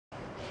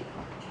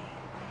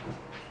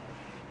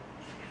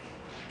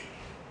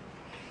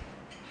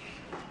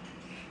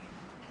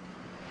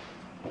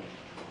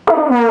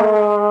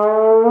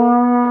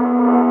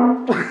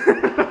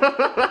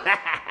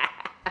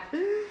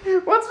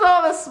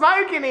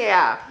cooking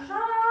here?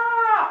 Shut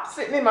up!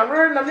 Sitting in my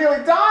room and I'm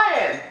nearly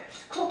dying.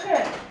 She's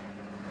cooking.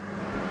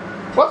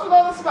 What's with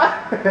all the smoke?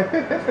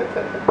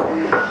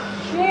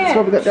 Shit.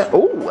 So we got that.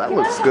 Oh, that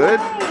looks good.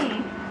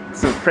 Way.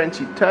 Some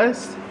Frenchy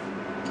toast.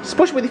 Just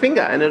push it with your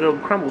finger and it'll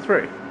crumble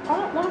through. I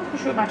don't want to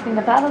push it with my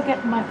finger. That'll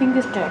get my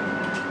fingers dirty.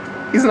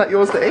 Isn't that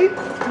yours to eat?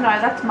 No,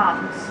 that's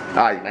Mum's.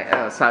 Oh,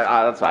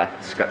 that's why.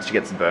 She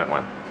gets the burnt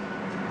one.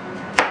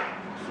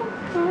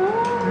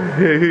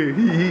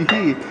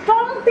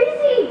 I'm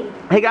busy.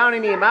 Hey, going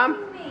in here, Mum?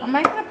 I'm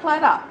making a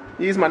platter.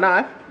 Use my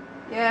knife.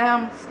 Yeah,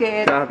 I'm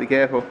scared. Oh, be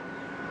careful.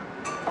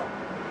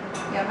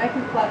 Yeah, I'm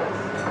making platters.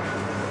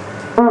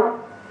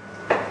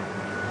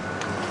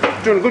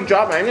 Doing a good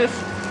job, Amos. Do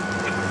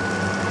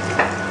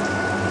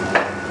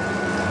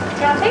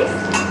you want a piece?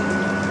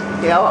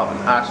 Yeah, I'll have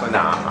one. Actually,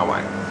 nah, I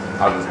won't.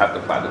 I'll just have the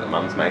platter that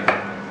Mum's making.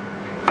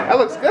 That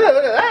looks good,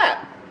 look at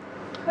that.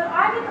 But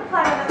I get the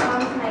platter that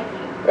Mum's making.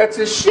 It's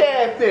a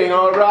share thing,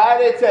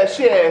 alright? It's a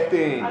share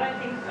thing. I don't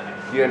think so.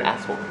 You're an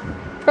asshole.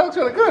 That looks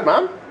really good,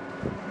 Mum.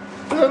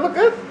 Does it look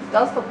good? It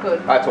does look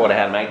good. I taught her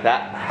how to make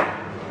that.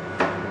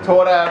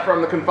 Taught her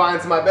from the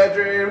confines of my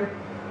bedroom.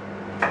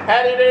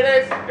 How do you do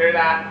this? Do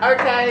that.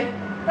 Okay.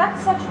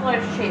 That's such a load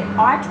of shit.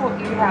 I taught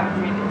you how to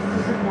do this.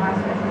 This is my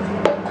specialty.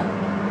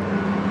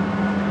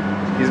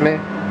 Excuse me?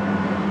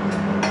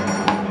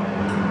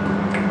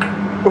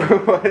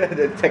 What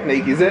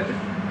technique is it?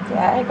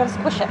 Yeah, you gotta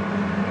squish it.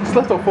 Just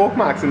left all fork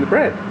marks in the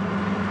bread.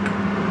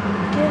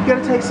 You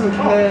gotta take some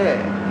care.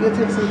 You gotta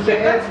take some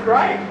care. That's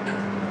great.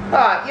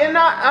 You're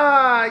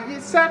not, you're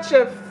such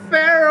a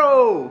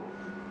feral.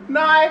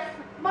 Knife,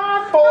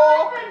 Mum,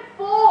 fork, knife and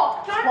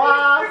fork. Don't be a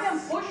friggin'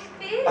 bush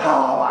pig.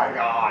 Oh my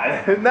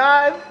god.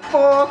 Knife,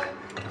 fork,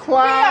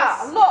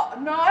 class. Here, look,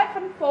 knife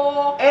and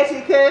fork.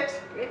 Etiquette.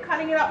 You're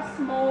cutting it up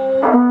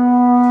small.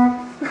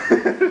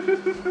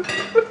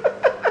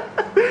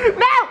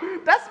 No!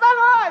 That's my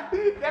horn!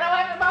 Get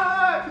away from my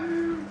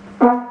horn!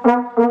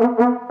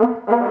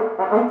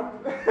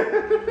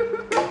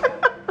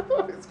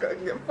 It's going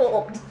to get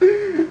forked.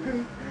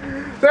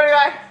 So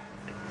anyway,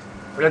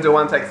 we're going to do a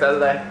one take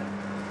Saturday.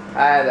 I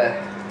had a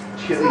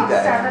chilly It's not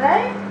day.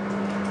 Saturday.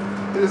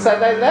 Is it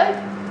Saturday today?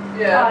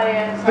 Yeah. Oh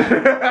yeah.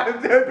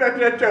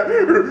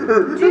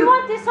 Do you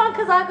want this one?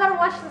 Because I've got to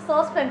wash the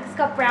saucepan because it's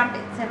got brown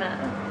bits in it.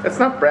 It's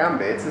not brown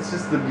bits, it's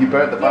just that you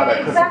burnt the butter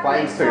because the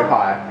flame's too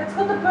high. It's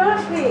got the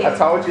burnt bit. I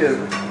told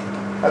you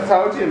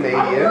medium.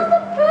 I want the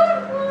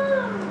burnt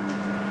one.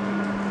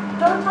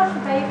 Don't touch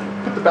the baby.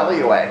 Put the belly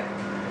away.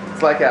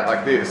 It's like out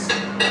like this.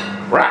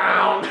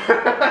 Round!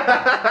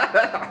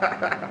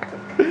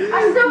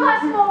 I still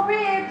have small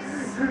ribs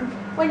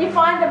when you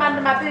find them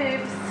under my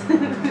boobs.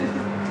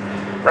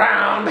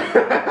 Round!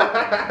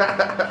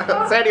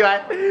 So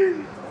anyway.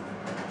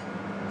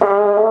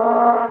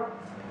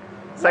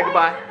 Say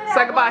goodbye.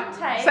 Say goodbye.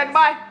 Say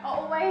goodbye.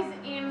 Always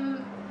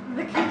in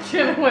the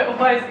kitchen. We're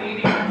always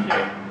eating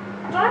shit.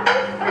 Don't be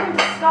freaking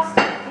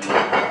disgusting.